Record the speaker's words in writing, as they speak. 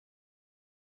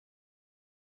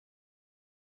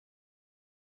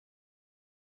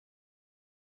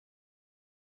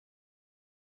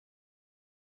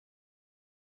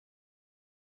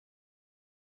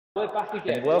We're back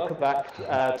again. Welcome back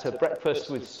to Breakfast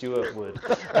with Stuart Wood.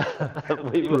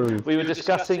 we were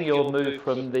discussing your move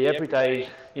from the everyday,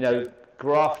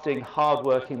 grafting,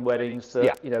 hard-working weddings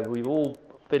that we've all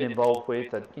been involved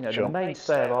with, and the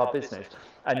mainstay of our business.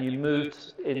 And you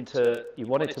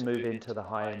wanted to move into the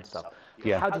high-end stuff.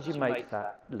 Yeah. How did you make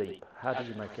that leap? How did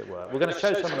you make it work? We're going to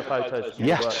show some of the photos.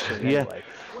 Yes, yeah.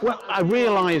 Well, I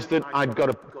realised that I'd got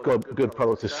a good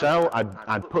product to sell.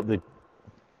 I'd put the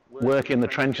work in the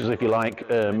trenches, if you like,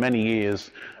 many years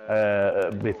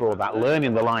before that,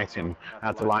 learning the lighting,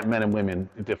 how to light men and women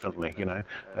differently,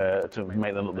 to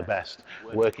make them look the best,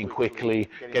 working quickly,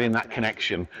 getting that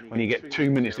connection. When you get 2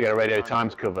 minutes to get a Radio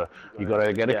Times cover, you've got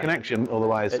to get a connection,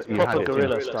 otherwise it's you proper had it.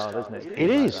 guerrilla style, isn't it? It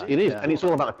is, and it's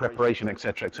all about the preparation,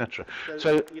 etc., etc.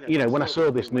 So, when I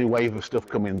saw this new wave of stuff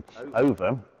coming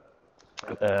over,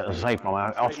 as I say, from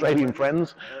our Australian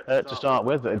friends to start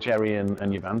with, Jerry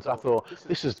and Yvonne, I thought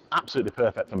this is absolutely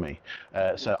perfect for me.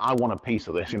 So I want a piece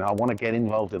of this. I want to get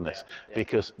involved in this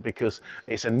because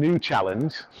it's a new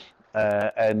challenge,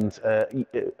 and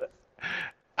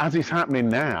as it's happening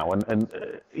now,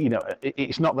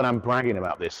 it's not that I'm bragging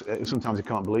about this. Sometimes you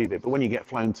can't believe it, but when you get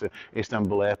flown to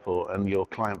Istanbul airport and your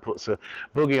client puts a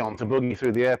buggy on to buggy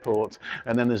through the airport,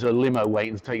 and then there's a limo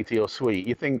waiting to take you to your suite,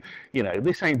 you think,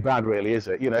 this ain't bad, really, is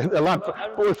it? A lad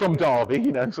from Derby,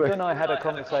 So. You and I had a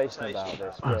conversation about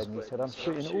this, when you said, I'm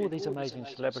shooting all these amazing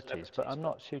celebrities, but I'm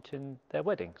not shooting their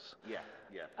weddings.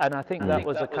 And I think that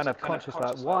was a kind of conscious,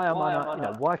 like, why am I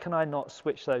not, why can I not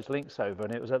switch those links over?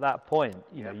 And it was at that point,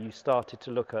 you started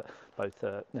to look at both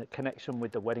the connection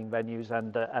with the wedding venues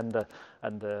and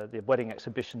the wedding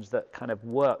exhibitions that kind of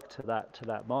work to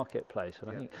that marketplace. And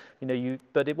I think,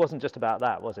 but it wasn't just about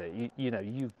that, was it?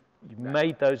 You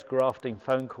made those grafting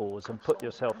phone calls and put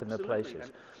yourself in the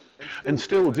places. And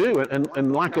still do,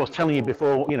 and like I was telling you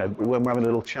before, when we're having a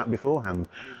little chat beforehand,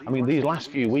 I mean, these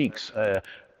last few weeks,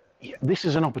 this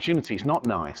is an opportunity. It's not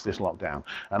nice, this lockdown,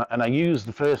 and I used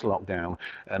the first lockdown,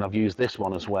 and I've used this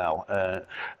one as well.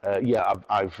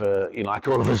 I've like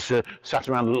all of us, sat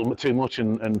around a little bit too much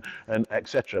and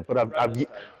etc. But I've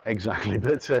exactly.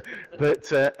 But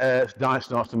diet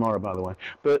starts tomorrow, by the way.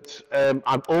 But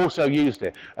I've also used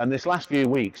it, and this last few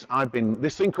weeks, I've been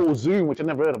this thing called Zoom, which I've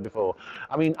never heard of before.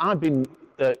 I mean, I've been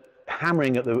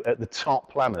hammering at the top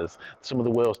planners, some of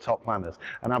the world's top planners,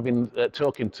 and I've been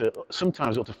talking to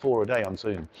sometimes up to 4 a day on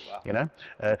Zoom.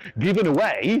 Giving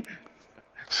away,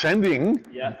 sending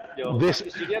this.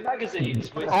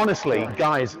 Magazines. Honestly,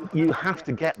 guys, you have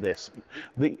to get this.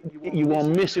 You are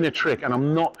missing a trick, and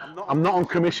I'm not on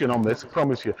commission on this, I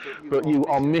promise you. But you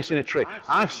are missing a trick.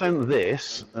 I've sent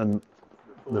this and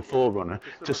the Forerunner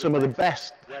to some of the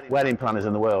best wedding planners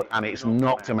in the world, and it's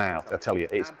knocked them out. I tell you,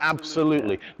 it's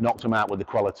absolutely knocked them out with the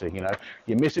quality.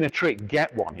 You're missing a trick.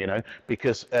 Get one.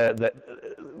 Because the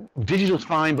digital's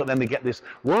fine, but then they get this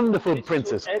wonderful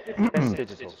printers.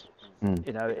 Digital.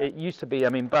 It used to be. I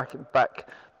mean, back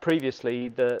previously,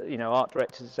 the art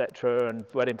directors, etc., and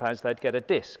wedding planners, they'd get a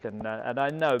disc, and I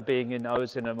know, I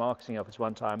was in a marketing office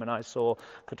one time, and I saw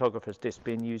photographers' discs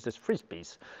being used as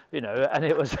frisbees, and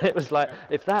it was like,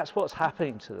 if that's what's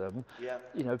happening to them,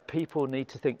 people need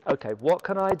to think, okay, what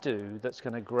can I do that's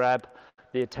going to grab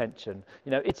the attention?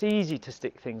 It's easy to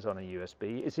stick things on a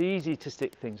USB, it's easy to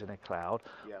stick things in a cloud,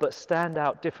 but stand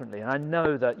out differently. And I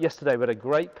know that yesterday we had a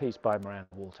great piece by Miranda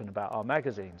Walton about our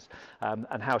magazines,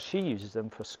 and how she uses them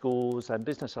for schools and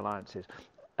business alliances.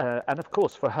 And of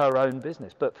course for her own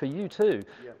business, but for you too,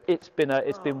 it's been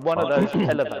one of those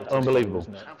elevators. Unbelievable,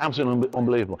 absolutely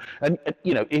unbelievable. And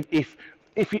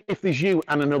if there's you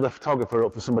and another photographer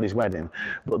up for somebody's wedding,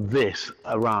 but this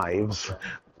arrives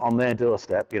on their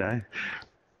doorstep,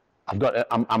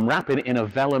 I'm wrapping it in a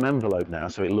vellum envelope now,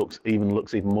 so it looks even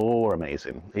more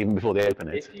amazing, even before they open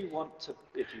it. If you want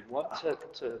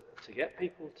to get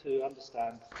people to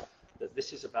understand that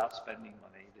this is about spending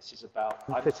money, this is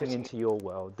about fitting into your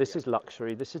world, this is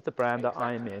luxury, this is the brand that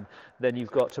I'm in, then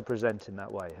you've got to present in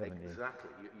that way, haven't you?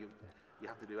 Exactly. You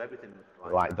have to do everything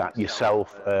like that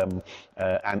yourself, and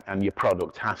your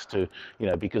product has to,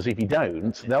 because if you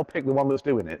don't, they'll pick the one that's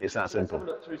doing it. It's that simple. Let's have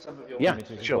a look through some of your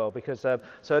images sure. as well, because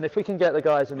and if we can get the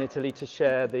guys in Italy to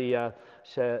share the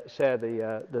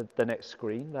next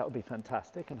screen, that would be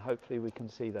fantastic, and hopefully we can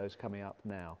see those coming up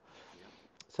now.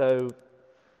 So,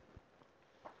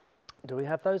 do we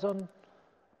have those on?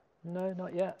 No,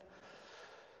 not yet.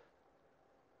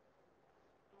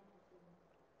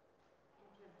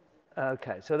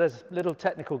 Okay, so there's a little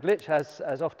technical glitch,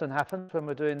 as often happens when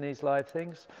we're doing these live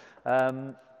things.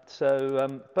 So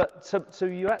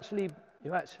you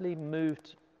actually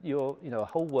moved your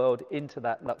whole world into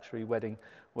that luxury wedding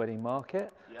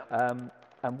market.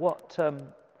 Yeah. And what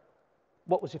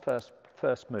was your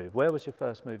first move? Where was your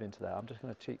first move into that? I'm just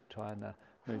going to try and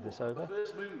move this over. The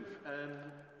first move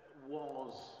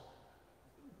was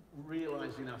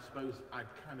realising, I suppose, I'd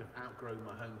kind of outgrown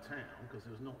my hometown because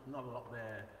there was not a lot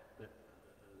there that,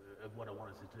 of what I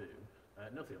wanted to do.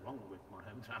 Nothing wrong with my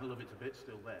hometown, I love it a bit,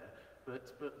 still there. But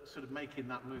sort of making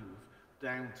that move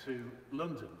down to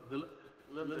London.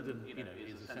 London, you know,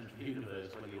 is the central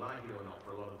universe, whether you like it or not,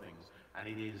 for a lot of things, and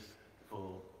it is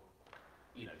for,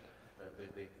 you know,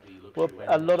 the luxury.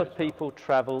 Well, a lot of people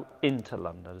travel into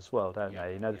London as well, don't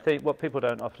they? You know, what people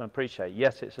don't often appreciate,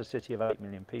 yes, it's a city of 8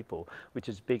 million people, which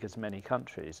is big as many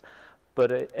countries, but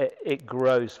it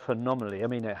grows phenomenally. I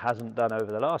mean, it hasn't done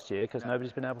over the last year because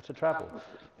nobody's been able to travel.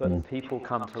 But people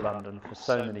come to London for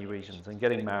so many reasons, and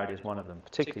getting married is one of them,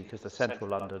 particularly because the central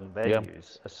London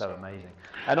venues are so amazing.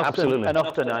 And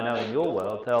often, I know in your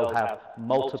world, they'll have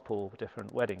multiple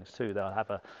different weddings too. They'll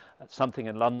have something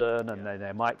in London, and then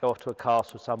they might go off to a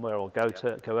castle somewhere or go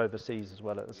overseas as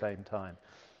well at the same time.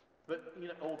 But, you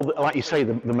know, like you say,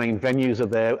 the main venues are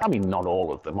there. I mean, not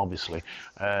all of them, obviously,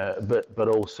 but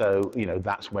also, you know,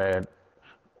 that's where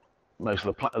most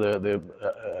of the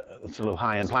sort of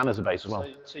high-end planners are based as well.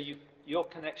 So your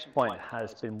connection point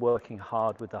has been working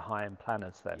hard with the high-end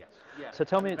planners then. Yes. So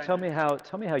tell me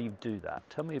how you do that.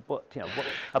 Tell me what, you know,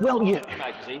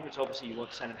 magazine, which obviously you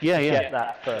want to send get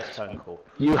that first phone call.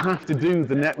 You have to do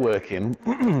the networking.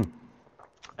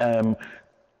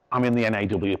 I'm in the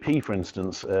NAWP, for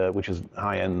instance, which is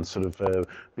high-end sort of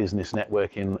business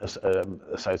networking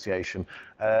association,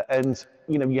 and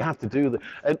you know you have to do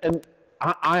and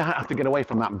I have to get away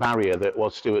from that barrier that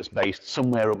was Stuart's based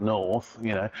somewhere up north.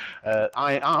 You know,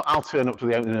 I'll turn up to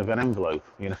the opening of an envelope,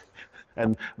 you know,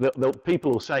 and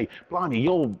people will say, "Blimey,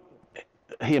 you're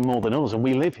here more than us, and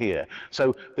we live here."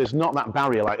 So there's not that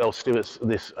barrier like, oh, Stuart's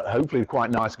this hopefully quite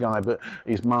nice guy, but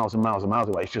he's miles and miles and miles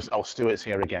away. It's just, oh, Stuart's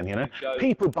here again, you know.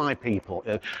 People buy people,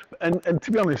 and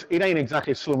to be honest, it ain't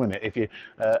exactly slumming it if you're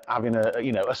having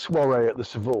a soiree at the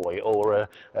Savoy or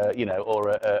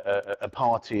a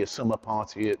party, a summer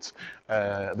party at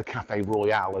the Cafe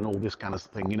Royale and all this kind of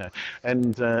thing, you know,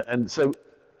 and so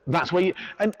that's where you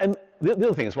and the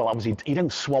other thing as well, obviously, you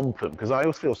don't swamp them, because I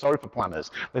always feel sorry for planners.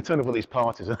 They turn up at these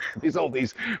parties, and there's all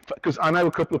these, because I know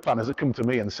a couple of planners that come to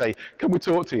me and say, "Can we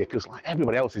talk to you?" Because like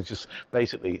everybody else is just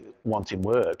basically wanting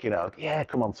work, you know. Yeah,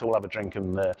 come on, so we'll have a drink,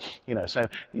 and you know, so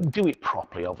do it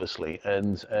properly, obviously,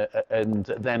 and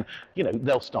then you know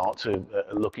they'll start to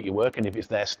look at your work, and if it's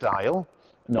their style.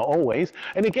 Not always.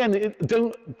 And again,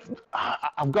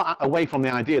 I've got away from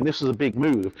the idea, and this is a big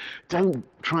move, don't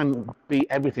try and be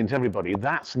everything to everybody.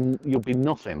 You'll be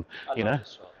nothing, you know.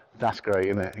 That's great,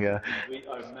 isn't it? Yeah.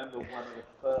 I remember one of the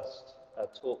first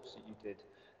talks that you did,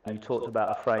 and you talked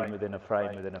about a frame within a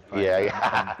frame within a frame.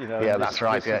 Yeah, you know, yeah, that's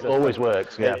right. Yeah, it always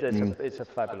works. Yeah, it's a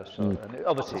fabulous shot, and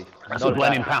obviously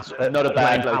not a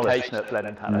bad location at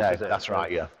Blenheim Palace. No, that's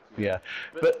right. Yeah. Yeah,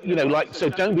 but you know, like, so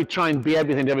don't try and be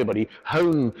everything to everybody.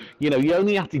 Hone, you know, you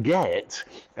only have to get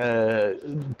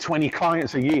 20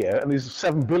 clients a year, and there's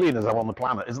 7 billion of them on the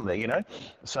planet, isn't there? You know,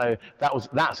 so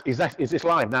is this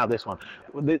live now? This one,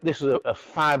 this was a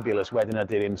fabulous wedding I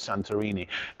did in Santorini,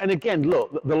 and again,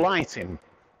 look, the lighting.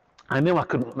 I knew I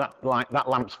couldn't, that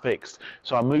lamp's fixed,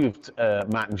 so I moved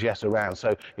Matt and Jess around.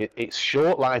 So it's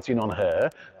short lighting on her,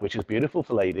 which is beautiful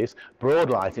for ladies, broad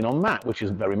lighting on Matt, which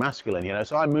is very masculine, you know.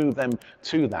 So I moved them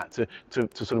to that to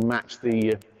sort of match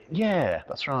the, yeah,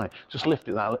 that's right. Just lift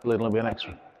it that little bit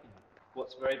extra.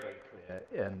 What's very, very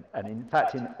clear, and in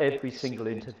fact in every single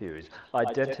interview, is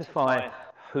identify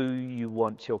who you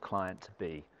want your client to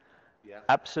be. Yeah.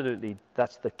 Absolutely,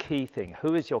 that's the key thing.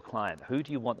 Who is your client? Who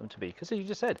do you want them to be? Because as you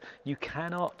just said, you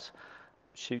cannot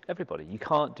shoot everybody. You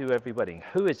can't do every wedding.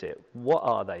 Who is it? What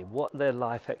are they? What are their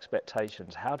life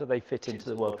expectations? How do they fit into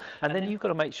the world? And then you've got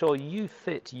to make sure you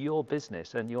fit your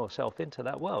business and yourself into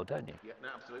that world, don't you? Yeah, no,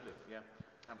 absolutely. Yeah,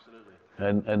 absolutely.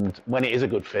 And when it is a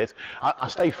good fit, I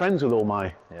stay friends with all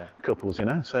my couples, you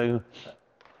know, so...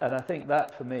 And I think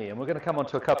that for me, and we're going to come on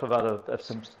to a couple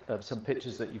of some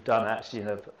pictures that you've done actually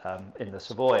in the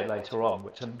Savoy later on,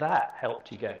 and that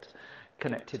helped you get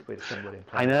connected with somebody.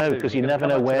 I know, because you never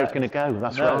know where it's going to go.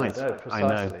 That's right. No,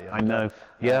 precisely. I know.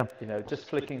 Yeah. You know, just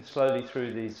flicking slowly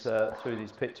through these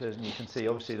pictures, and you can see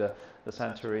obviously the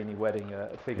Santorini wedding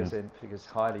figures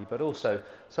highly, but also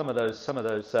some of those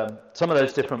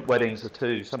different weddings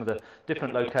too, some of the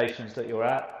different locations that you're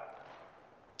at.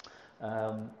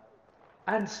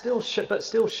 And still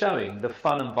showing the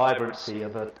fun and vibrancy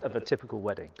of a typical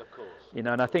wedding. Of course. You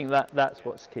know, and I think that's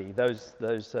what's key.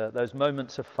 Those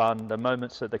moments of fun, the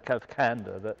moments of the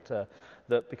candor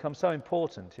that become so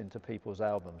important into people's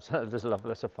albums.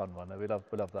 That's a fun one. We love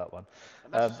that one.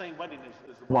 And that's the same wedding as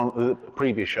the one, the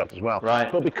previous shot as well.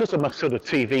 Right. But because of my sort of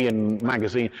TV and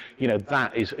magazine, you know,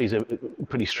 that is a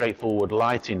pretty straightforward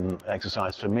lighting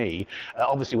exercise for me.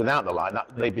 Obviously, without the light,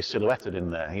 they'd be silhouetted in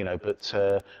there, you know. But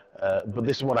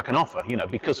this is what I can offer, you know,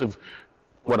 because of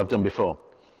what I've done before.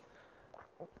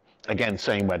 Again,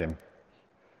 same wedding.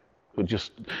 But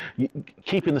just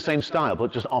keeping the same style,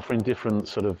 but just offering different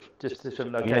sort of... Just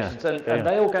different locations. Yeah. And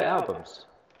they all get albums.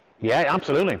 Yeah,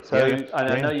 absolutely. So, and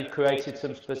I know you've created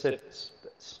some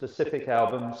specific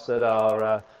albums that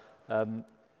are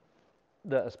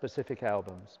specific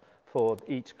albums for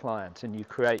each client, and you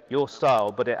create your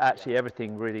style, but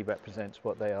everything really represents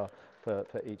what they are for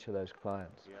each of those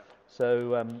clients. Yeah.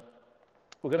 So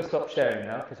we're going to stop sharing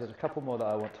now, because there's a couple more that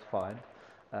I want to find.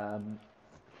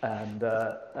 And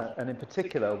in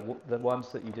particular, the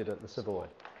ones that you did at the Savoy.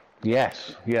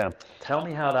 Yes, yeah. Tell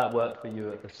me how that worked for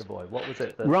you at the Savoy. What was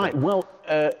it? Right, well,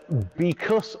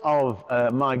 because of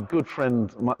my good friend,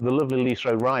 the lovely Lisa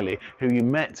O'Reilly, who you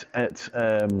met at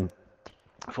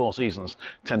Four Seasons,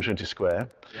 10 Trinity Square,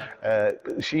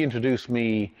 she introduced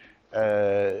me...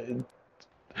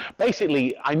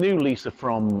 basically, I knew Lisa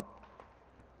from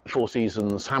Four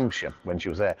Seasons Hampshire when she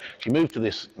was there. She moved to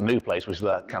this new place, which is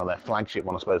kind of their flagship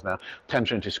one, I suppose now, 10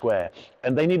 Trinity Square,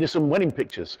 and they needed some wedding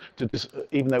pictures to just,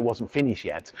 even though it wasn't finished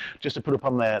yet, just to put up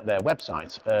on their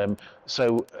website.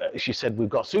 So she said, we've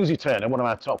got Susie Turner, one of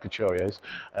our top couturiers,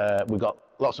 we've got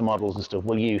lots of models and stuff,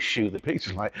 will you shoot the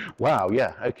pictures? Like, wow,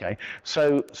 yeah, okay.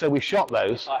 So we shot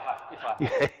those.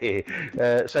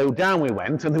 So down we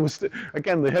went, and there was,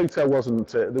 again, the hotel wasn't,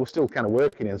 they were still kind of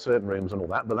working in certain rooms and all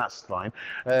that, but that's fine.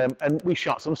 And we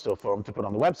shot some stuff for them to put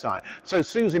on the website. So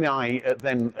Susie and I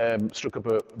then struck up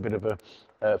a bit of a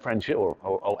friendship, or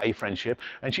a friendship,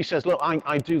 and she says, look,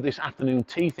 I do this afternoon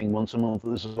tea thing once a month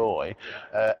at the Savoy,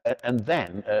 and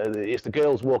then it's the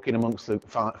girls walking amongst the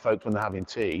folks when they're having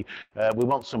tea. We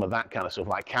want some of that kind of stuff,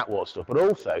 like catwalk stuff, but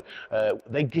also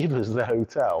they give us the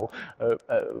hotel for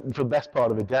the best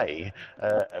part of a day,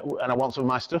 and I want some of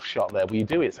my stuff shot there. Will you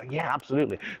do it? It's like, yeah,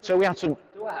 absolutely. So we had some...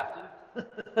 Do I have to?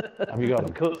 Have you got them?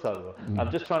 Of course I will. I'm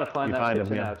just trying to find that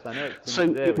picture now, because I know it's...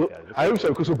 So, I hope so,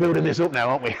 because we're building this up now,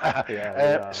 aren't we?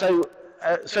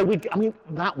 So we, I mean,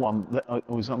 that one,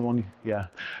 was that the one? Yeah.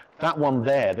 That one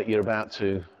there that you're about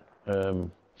to,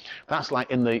 that's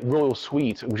like in the Royal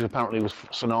Suite, which apparently was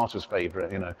Sonata's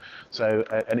favourite, you know. So,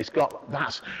 and it's got,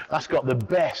 that's got the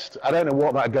best, I don't know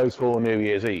what that goes for New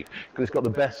Year's Eve, because it's got the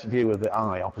best view of the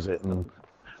eye opposite and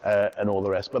all the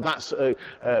rest. But that's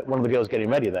one of the girls getting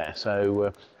ready there.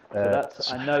 So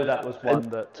that's, I know that was one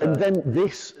that... And then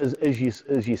this, as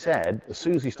you said,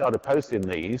 Susie started posting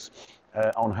these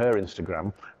on her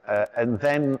Instagram, and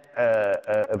then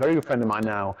a very good friend of mine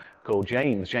now called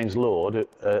James Lord,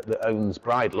 that owns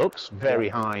Bride Looks, very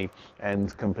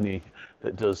high-end company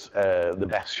that does the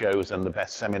best shows and the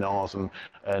best seminars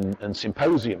and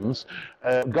symposiums,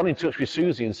 got in touch with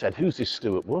Susie and said, who's this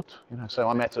Stuart Wood? You know, so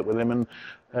I met up with him,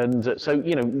 and so,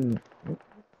 you know,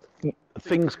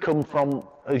 things come from,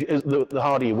 the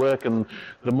harder you work and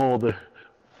the more the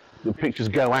pictures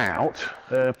go out,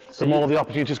 the more the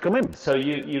opportunities come in. So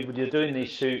you're doing these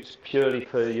shoots purely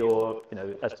for your, you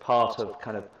know, as part of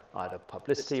kind of either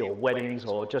publicity or weddings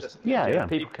or just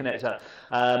people connect up,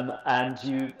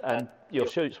 and your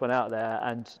shoots went out there,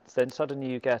 and then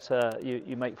suddenly you get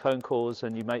you make phone calls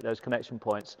and you make those connection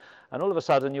points, and all of a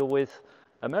sudden you're with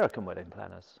American wedding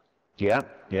planners. Yeah.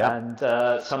 And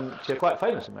some quite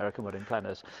famous American wedding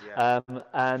planners. About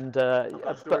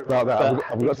that.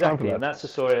 Have we got time for that? And that's the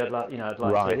story I'd like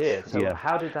to hear. So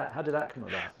how did that come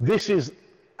about? This is,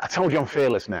 I told you I'm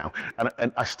fearless now,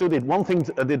 and I studied one thing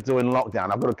I did during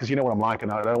lockdown. I've got because you know what I'm like,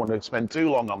 and I don't want to spend too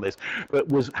long on this. But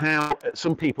was how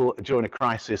some people during a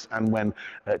crisis and when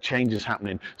change is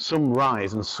happening, some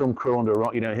rise and some crawl under a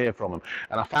rock. You don't hear from them.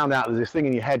 And I found out there's this thing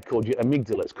in your head called your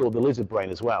amygdala. It's called the lizard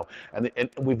brain as well. And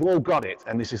we've all got it.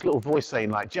 And there's this little voice saying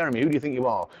like, Jeremy, who do you think you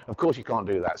are? Of course you can't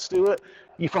do that, Stuart.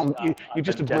 You're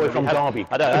just a boy from Derby.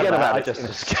 I don't Forget about it.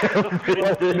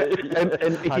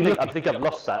 I think I've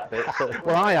lost that bit.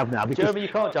 Well, I have now. Because, Jeremy, you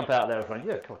can't jump out there in front.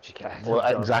 Yeah, of course you can. Well,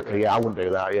 exactly. Yeah, I wouldn't do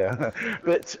that. Yeah,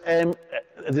 but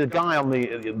the guy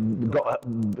on got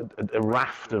a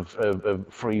raft of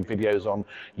free videos on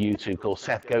YouTube called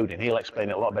Seth Godin. He'll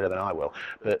explain it a lot better than I will.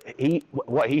 But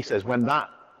what he says, when that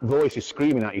voice is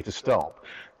screaming at you to stop,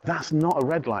 that's not a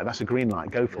red light, that's a green light,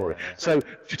 go for it. So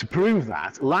to prove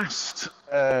that, last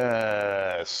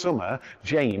summer,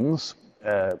 James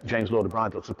James Lord of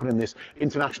Bridal to put in this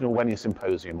international wedding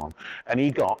symposium on, and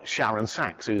he got Sharon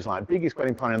Sachs, who's like biggest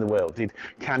wedding planner in the world, did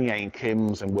Kanye and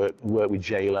Kim's and worked with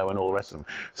J-Lo and all the rest of them.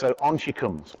 So on she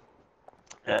comes.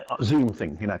 Zoom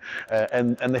thing, you know,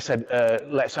 and they said,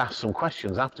 let's ask some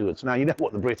questions afterwards. Now, you know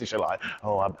what the British are like.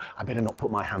 Oh, I better not put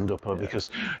my hand up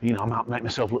because, you know, I might make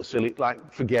myself look silly.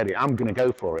 Like, forget it. I'm going to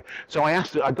go for it. So I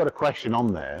got a question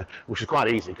on there, which was quite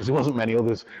easy because there wasn't many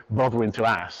others bothering to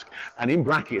ask. And in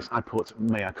brackets, I put,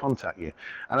 may I contact you?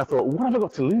 And I thought, what have I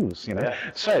got to lose, you know? Yeah.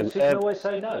 So you can always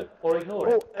say no or ignore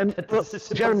it. And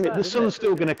Jeremy, the sun's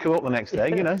still going to come up the next day,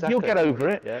 you know, exactly. You'll get over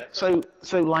it. Yeah. So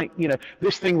like, you know,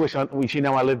 this thing which you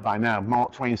know I live by now,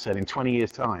 Mark Twain said, in 20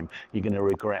 years' time, you're going to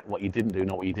regret what you didn't do,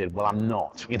 not what you did. Well, I'm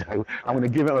not, you know, I'm going to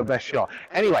give it my best shot.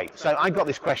 Anyway, so I got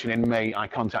this question in, may I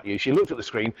contact you? She looked at the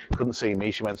screen, couldn't see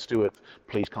me. She went, Stuart,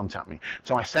 please contact me.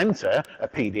 So I sent her a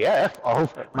PDF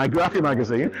of my graphic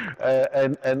magazine,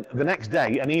 and the next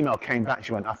day, an email came back.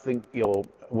 She went, I think your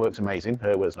work's amazing.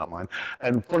 Her words, not mine.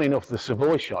 And funny enough, the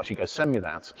Savoy shot, she goes, send me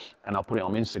that, and I'll put it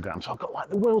on Instagram. So I've got like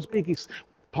the world's biggest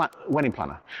wedding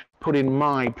planner putting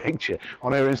my picture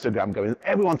on her Instagram going,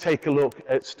 everyone take a look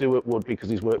at Stuart Wood because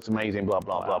his work's amazing, blah,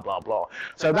 blah, blah, blah, blah.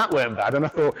 So that weren't bad. And I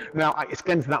thought, now it's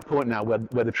getting to that point now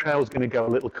where the trail's going to go a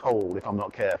little cold if I'm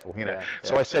not careful, you know. Yeah,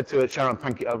 so I said to her, Sharon,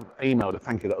 thank you. I emailed her,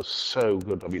 thank you. That was so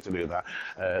good of you to do that.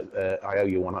 I owe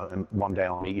you one, and one day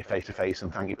I'll meet you face to face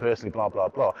and thank you personally, blah, blah,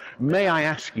 blah. May I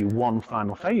ask you one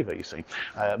final favor, you see?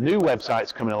 New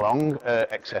website's coming along,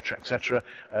 et cetera, et cetera.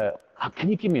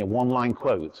 Can you give me a one-line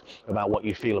quote about what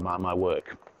you feel about my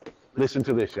work? Listen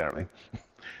to this, Jeremy.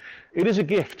 It is a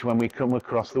gift when we come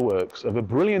across the works of a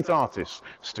brilliant artist.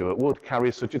 Stuart Wood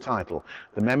carries such a title.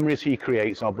 The memories he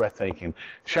creates are breathtaking.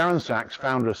 Sharon Sachs,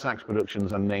 founder of Sachs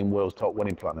Productions and named World's Top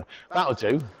Wedding Planner. That'll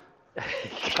do.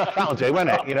 That'll do, won't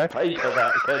it? You know, pay for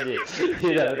that, can you?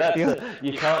 You know,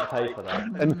 you can't pay for that.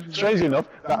 And strangely enough,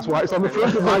 that's why it's on the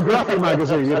front of my graphic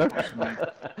magazine. You know.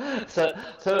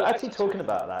 So actually talking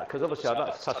about that, because obviously I'd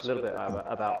like to touch a little bit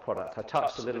about product. I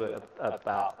touched a little bit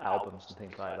about albums and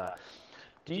things like that.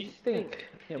 Do you think,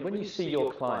 you know, when you see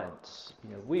your clients,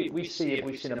 you know, we've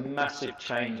seen a massive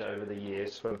change over the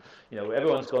years from, you know,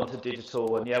 everyone's gone to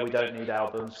digital and yeah, we don't need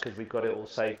albums because we've got it all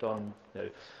saved on, you know,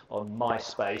 on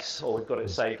MySpace, or we've got it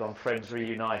saved on Friends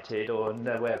Reunited, or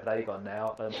where have they gone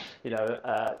now? You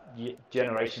know,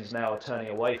 generations now are turning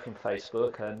away from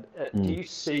Facebook. And do you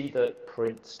see that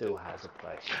print still has a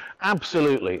place?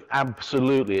 Absolutely,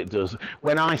 absolutely it does.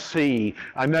 When I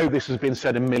know this has been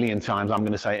said a million times, I'm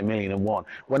going to say it 1,000,001.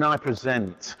 When I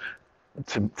present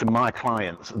to my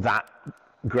clients that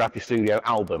Graphistudio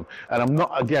album, and I'm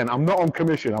not on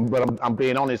commission, but I'm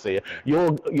being honest here.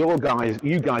 You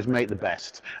guys make the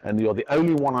best, and you're the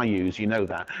only one I use. You know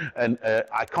that, and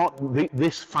I can't.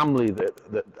 This family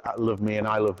that love me and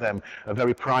I love them are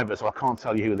very private, so I can't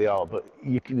tell you who they are. But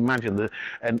you can imagine that.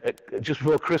 And just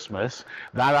before Christmas,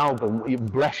 that album,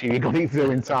 bless you, you got it through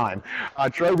in time. I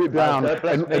drove it down.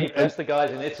 Bless the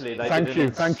guys in Italy. Thank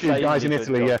you, guys in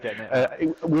Italy. Yeah,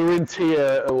 we were in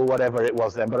tier or whatever it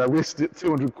was then, but I risked it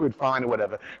 200 quid fine or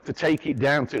whatever to take it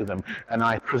down to them, and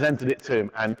I presented it to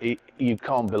him, and you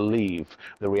can't believe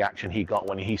the reaction he got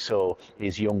when he saw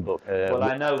his young book. Well,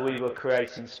 I know we were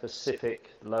creating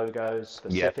specific logos,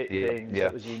 specific things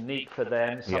that was unique for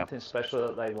them, something special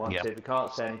that they wanted. We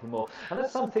can't say anything more, and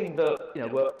that's something that, you know,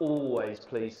 we're always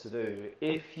pleased to do.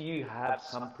 If you have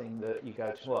something that you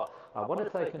go to, well, I wonder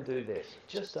if they can do this,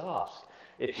 just ask.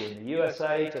 If you're in the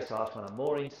USA, just ask one of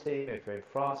Maureen's team. If you're in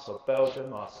France or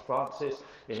Belgium, ask Francis.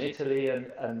 In Italy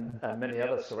and many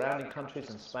other surrounding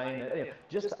countries, and Spain, you know,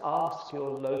 just ask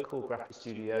your local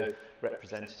Graphistudio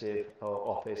representative or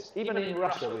office. Even in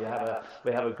Russia, we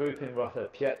have a group in Russia,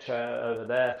 Pietro over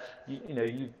there.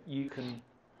 You can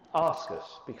ask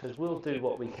us, because we'll do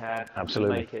what we can to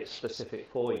make it specific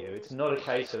for you. It's not a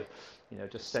case of, you know,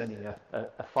 just sending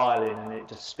a file in and it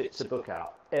just spits a book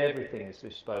out. Everything is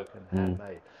bespoke and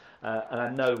handmade. And I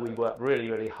know we worked really,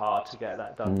 really hard to get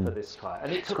that done for this client.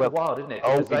 And it took a while, didn't it?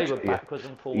 Because they were backwards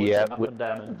and forwards and up and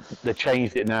down. And they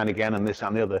changed it now and again and this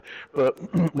and the other. But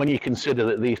when you consider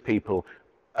that these people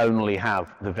only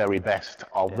have the very best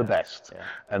of the best,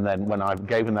 and then when I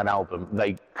gave them that album,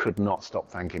 they could not stop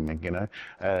thanking me, you know,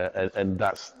 and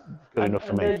that's good enough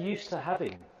for me. They're used to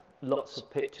having lots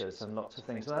of pictures and lots of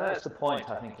things, and that's the point,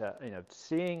 I think, you know,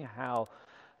 seeing how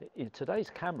today's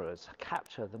cameras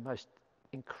capture the most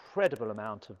incredible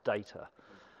amount of data.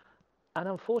 And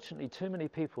unfortunately, too many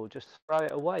people just throw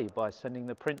it away by sending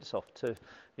the prints off to,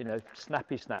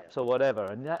 Snappy Snaps or whatever,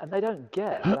 and they don't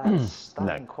get that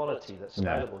stunning quality that's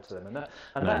available to them.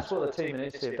 And that's what the team in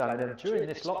Italy have done. And during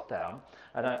this lockdown,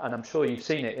 and I'm sure you've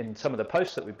seen it in some of the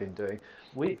posts that we've been doing,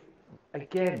 we've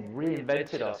again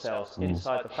reinvented ourselves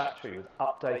inside the factory with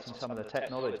updating some of the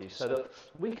technology so that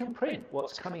we can print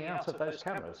what's coming out of those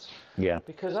cameras. Yeah.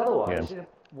 Because otherwise,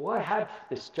 why have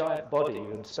this giant body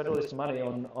and spend all this money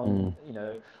on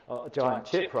a giant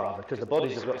chip rather, because the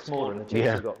bodies have got smaller and the chips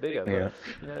have got bigger.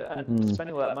 But, and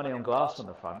spending all that money on glass on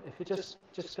the front, if you're just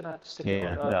going to stick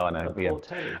it on I know. poor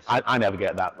telly. I never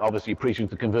get that. Obviously, preaching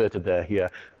to converted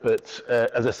there, But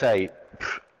as I say,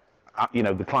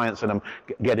 the clients that I'm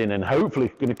getting and hopefully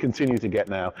going to continue to get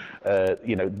now,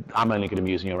 I'm only going to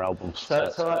be using your albums.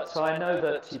 So I know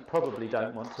that you probably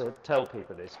don't want to tell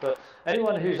people this, but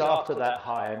anyone who's after that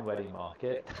high-end wedding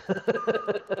market,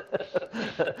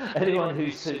 anyone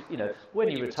who's, when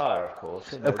you retire, of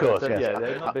course. Of course, yes. Yeah,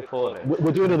 they're not before then.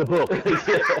 We'll do another book.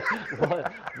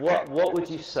 What would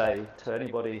you say to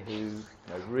anybody who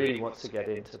really wants to get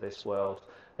into this world?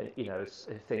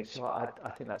 Thinks, I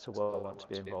think that's a world I want to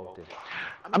be involved in.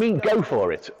 I mean, go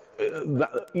for it.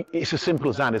 It's as simple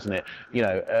as that, isn't it?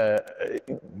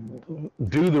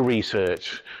 Do the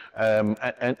research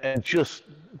and just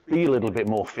be a little bit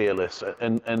more fearless.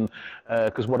 And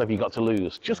because what have you got to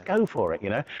lose? Just go for it,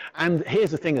 And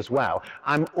here's the thing as well.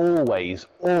 I'm always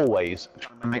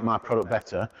trying to make my product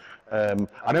better.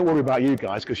 I don't worry about you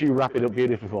guys because you wrap it up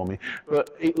beautifully for me.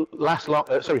 But first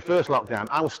lockdown,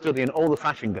 I was studying all the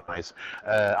fashion guys.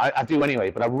 I do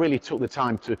anyway, but I really took the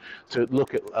time to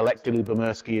look at Alexei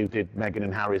Lubomirsky, who did Meghan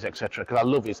and Harry's, etc. Because I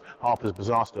love his Harper's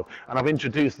Bazaar stuff, and I've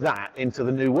introduced that into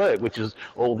the new work, which is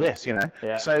all this,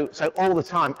 Yeah. So all the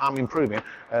time I'm improving,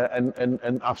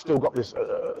 and I've still got this,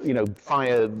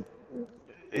 fire.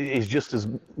 Is just as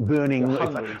burning the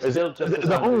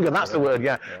hunger. That's the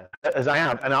word, as I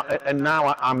am. And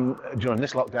now I'm during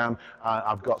this lockdown.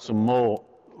 I've got some more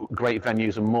great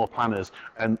venues and more planners,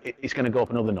 and it's going to go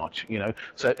up another notch.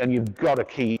 So and you've got to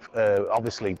keep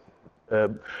obviously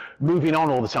moving on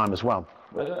all the time as well.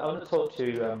 I want to talk to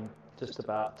you just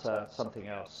about something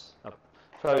else. I'll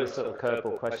throw this little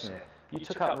curveball question here. You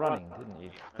took up running, didn't you?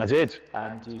 I did.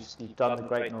 And you've done the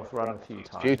Great North Run a few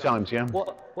times. A few times, yeah.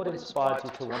 What inspired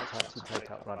you to want to actually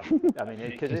take up running? I mean,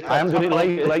 because I haven't done it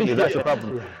lately. That's the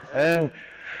problem.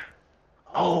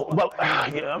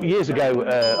 Years ago,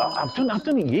 I've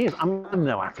done it years. I'm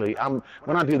no athlete.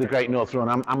 When I do the Great North Run,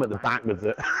 I'm at the back with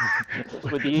the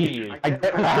with the emu. I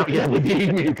get around, with the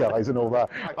emu guys and all that.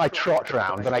 I trot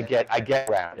around, but I get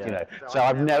around, So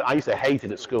I used to hate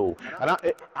it at school. And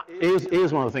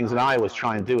here's one of the things that I always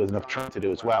try and do, and I've tried to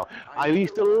do as well. I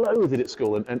used to loathe it at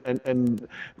school, and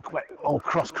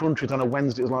cross countries on a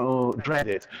Wednesday, it was like, dread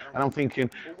it. And I'm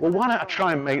thinking, well, why don't I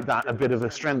try and make that a bit of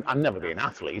a strength? I'll never be an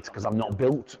athlete because I'm not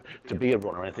built to be a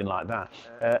runner or anything like that.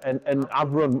 And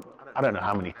I've run, I don't know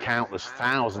how many, countless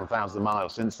thousands of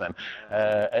miles since then,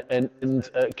 and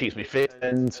it keeps me fit,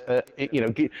 and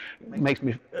it makes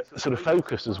me sort of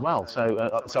focused as well. So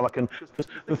I can.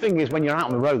 The thing is, when you're out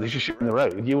on the road, as you're shooting the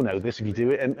road, you'll know this if you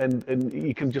do it, and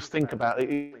you can just think about it.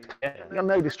 You have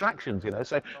no distractions,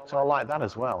 So I like that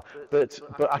as well. But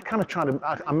I kind of try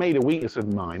to. I made a weakness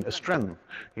of mine a strength,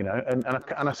 and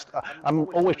I'm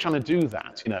always trying to do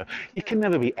that. You can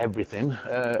never be everything,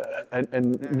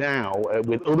 and now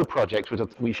with other projects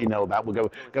which you know about, we'll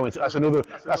go into that's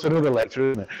another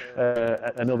lecture, isn't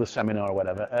it? Another seminar or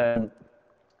whatever.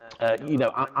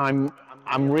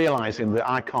 I'm realizing that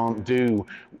I can't do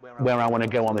where I want to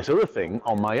go on this other thing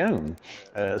on my own.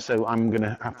 So I'm going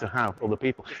to have other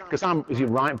people, because is your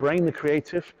right brain the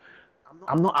creative?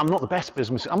 I'm not the best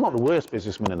businessman. I'm not the worst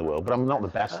businessman in the world, but I'm not the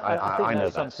best. I know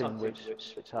that. Something which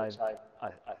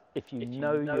if you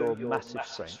know your massive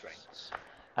strengths,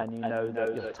 and you know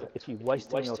that if you're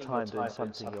wasting your time doing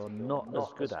something you're not as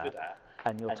good at,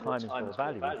 and your time is more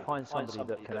valuable, find somebody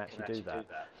that can actually do that.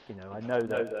 I know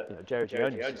that Jerry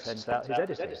Gioni sends out his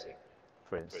editing,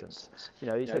 for instance. He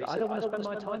said, I don't want to spend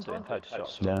my time doing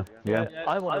Photoshop. Yeah.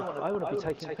 I want to be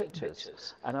taking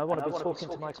pictures, and I want to be talking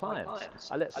to my clients.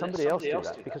 I let somebody else do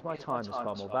that because my time is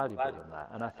far more valuable than that.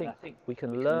 And I think we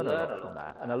can learn a lot from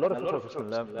that, and a lot of photographers can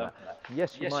learn from that.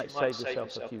 Yes, you might save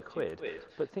yourself a few quid,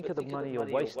 but think of the money you're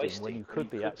wasting when you could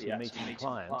be actually meeting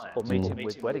clients or meeting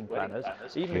with wedding planners,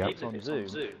 even if it's on Zoom,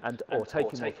 or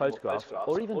taking more photographs,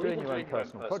 or even doing your own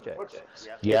personal projects.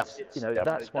 Yeah.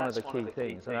 That's one of the key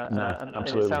things. And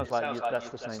absolutely. And it sounds like that's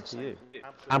the same to you.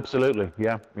 Absolutely,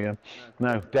 yeah.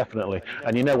 No, definitely.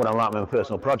 And you know what I'm like with my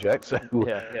personal projects. So,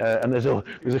 and there's a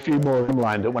few more of them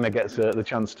lined up when I get the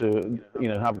chance to,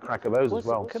 have a crack at those as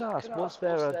well. Can I ask, was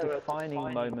there a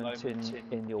defining moment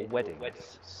in your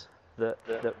weddings that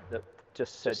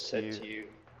just said to you, "Do you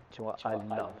know what, I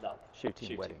love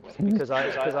shooting weddings"? Because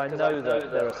I know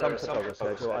that there are some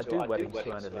photographers who I do weddings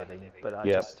to earn a living, but I'd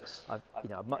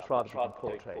much rather be doing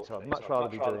portraits, or I'd much rather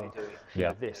be doing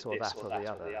this or that or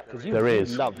the other. Because you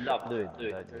love doing them, don't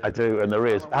you? I do, and there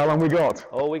is. How long we got?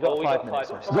 Oh, we got 5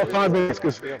 minutes. We've got 5 minutes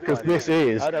because this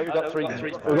is. Oh no, we've got 3 minutes.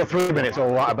 We've got 3 minutes.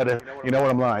 All right, I better. You know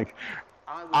what I'm like.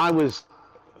 I was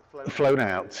flown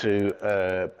out to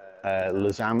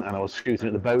Lausanne, and I was shooting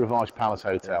at the Beau Rivage Palace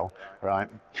Hotel, right?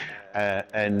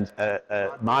 And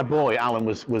my boy Alan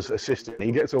was assisting.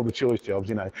 He gets all the choice jobs,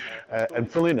 and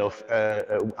funnily enough,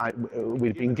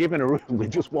 we'd been given a room with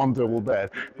just one double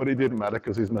bed, but it didn't matter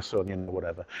because he's my son,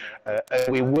 whatever.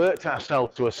 We worked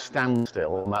ourselves to a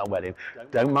standstill on that wedding.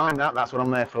 Don't mind that. That's what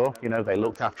I'm there for. They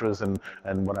looked after us and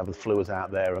whatever, flew us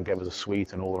out there and gave us a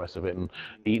suite and all the rest of it, and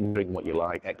eat and drink what you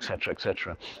like, etc.,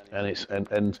 etc.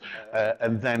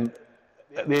 And then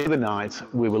the other night,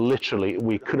 we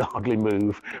could hardly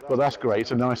move, but that's great.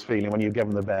 It's a nice feeling when you give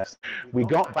them the best. We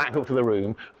got back up to the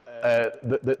room.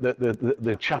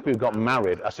 The chap who got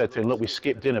married, I said to him, look, we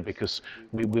skipped dinner because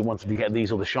we wanted to get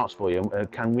these other shots for you.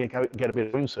 Can we get a bit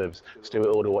of room service? Stuart,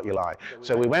 order what you like.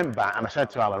 So we went back and I said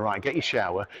to Alan, right, get your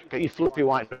shower, get your fluffy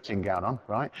white dressing gown on,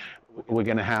 right? We're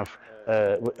going to have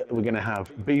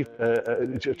beef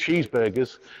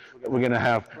cheeseburgers. We're going to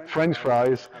have French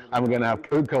fries, and we're going to have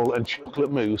Coca-Cola and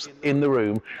chocolate mousse in the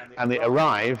room. And it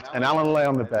arrived, and Alan lay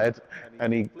on the bed,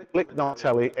 and he clicked on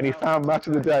telly, and he found Match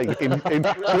of the Day in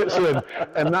Switzerland.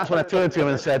 And that's when I turned to him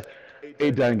and said,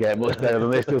 it don't get much better than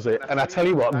this, does it? And I tell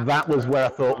you what, that was where I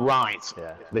thought, right,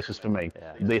 this is for me.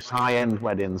 This high-end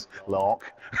weddings,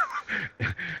 lark,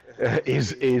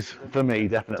 is for me,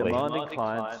 definitely. Demanding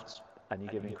clients. And you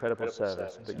give incredible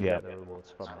service, but you get the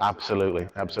rewards from it. Absolutely.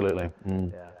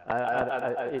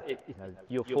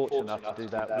 You're fortunate enough to do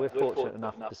that. We're fortunate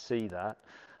enough to see that.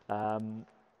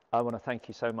 I want to thank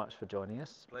you so much for joining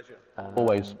us. Pleasure.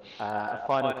 Always. A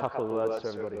final couple of words to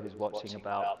everybody who's watching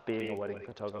about being a wedding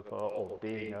photographer or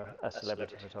being a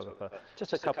celebrity photographer.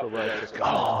 Just a couple of words.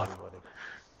 God.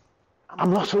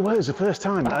 I'm lost for words the first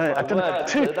time. I don't know.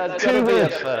 Two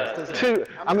words.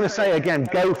 I'm going to say again,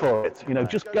 go for it.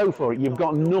 Just go for it. You've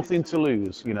got nothing to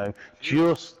lose.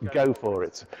 Just go for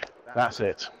it. That's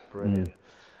it. Brilliant.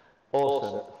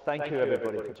 Awesome. Thank you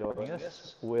everybody for joining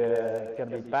us. We're going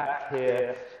to be back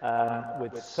here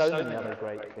with so many other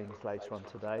great things later on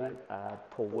today.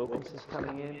 Paul Wilkinson's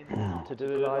coming in to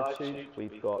do a live shoot.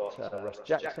 We've got Russ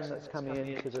Jackson that's coming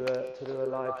in to do a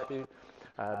live shoot.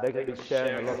 They're going to be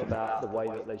sharing a lot about the way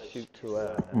that they shoot to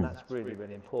earn, and that's really,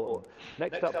 really important.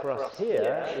 Next up for us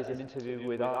here is an interview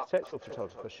with architectural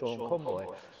photographer Sean Conboy,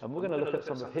 and we're going to look at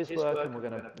some of his work, and we're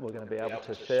going to be able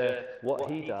to share what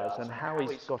he does and how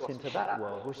he's got into that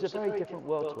world, which is a very different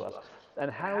world to us, and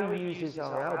how he uses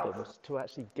our albums to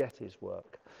actually get his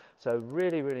work. So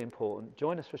really, really important.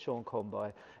 Join us for Sean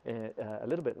Conboy a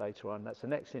little bit later on. That's the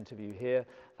next interview here.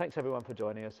 Thanks everyone for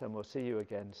joining us, and we'll see you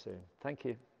again soon. Thank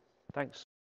you. Thanks.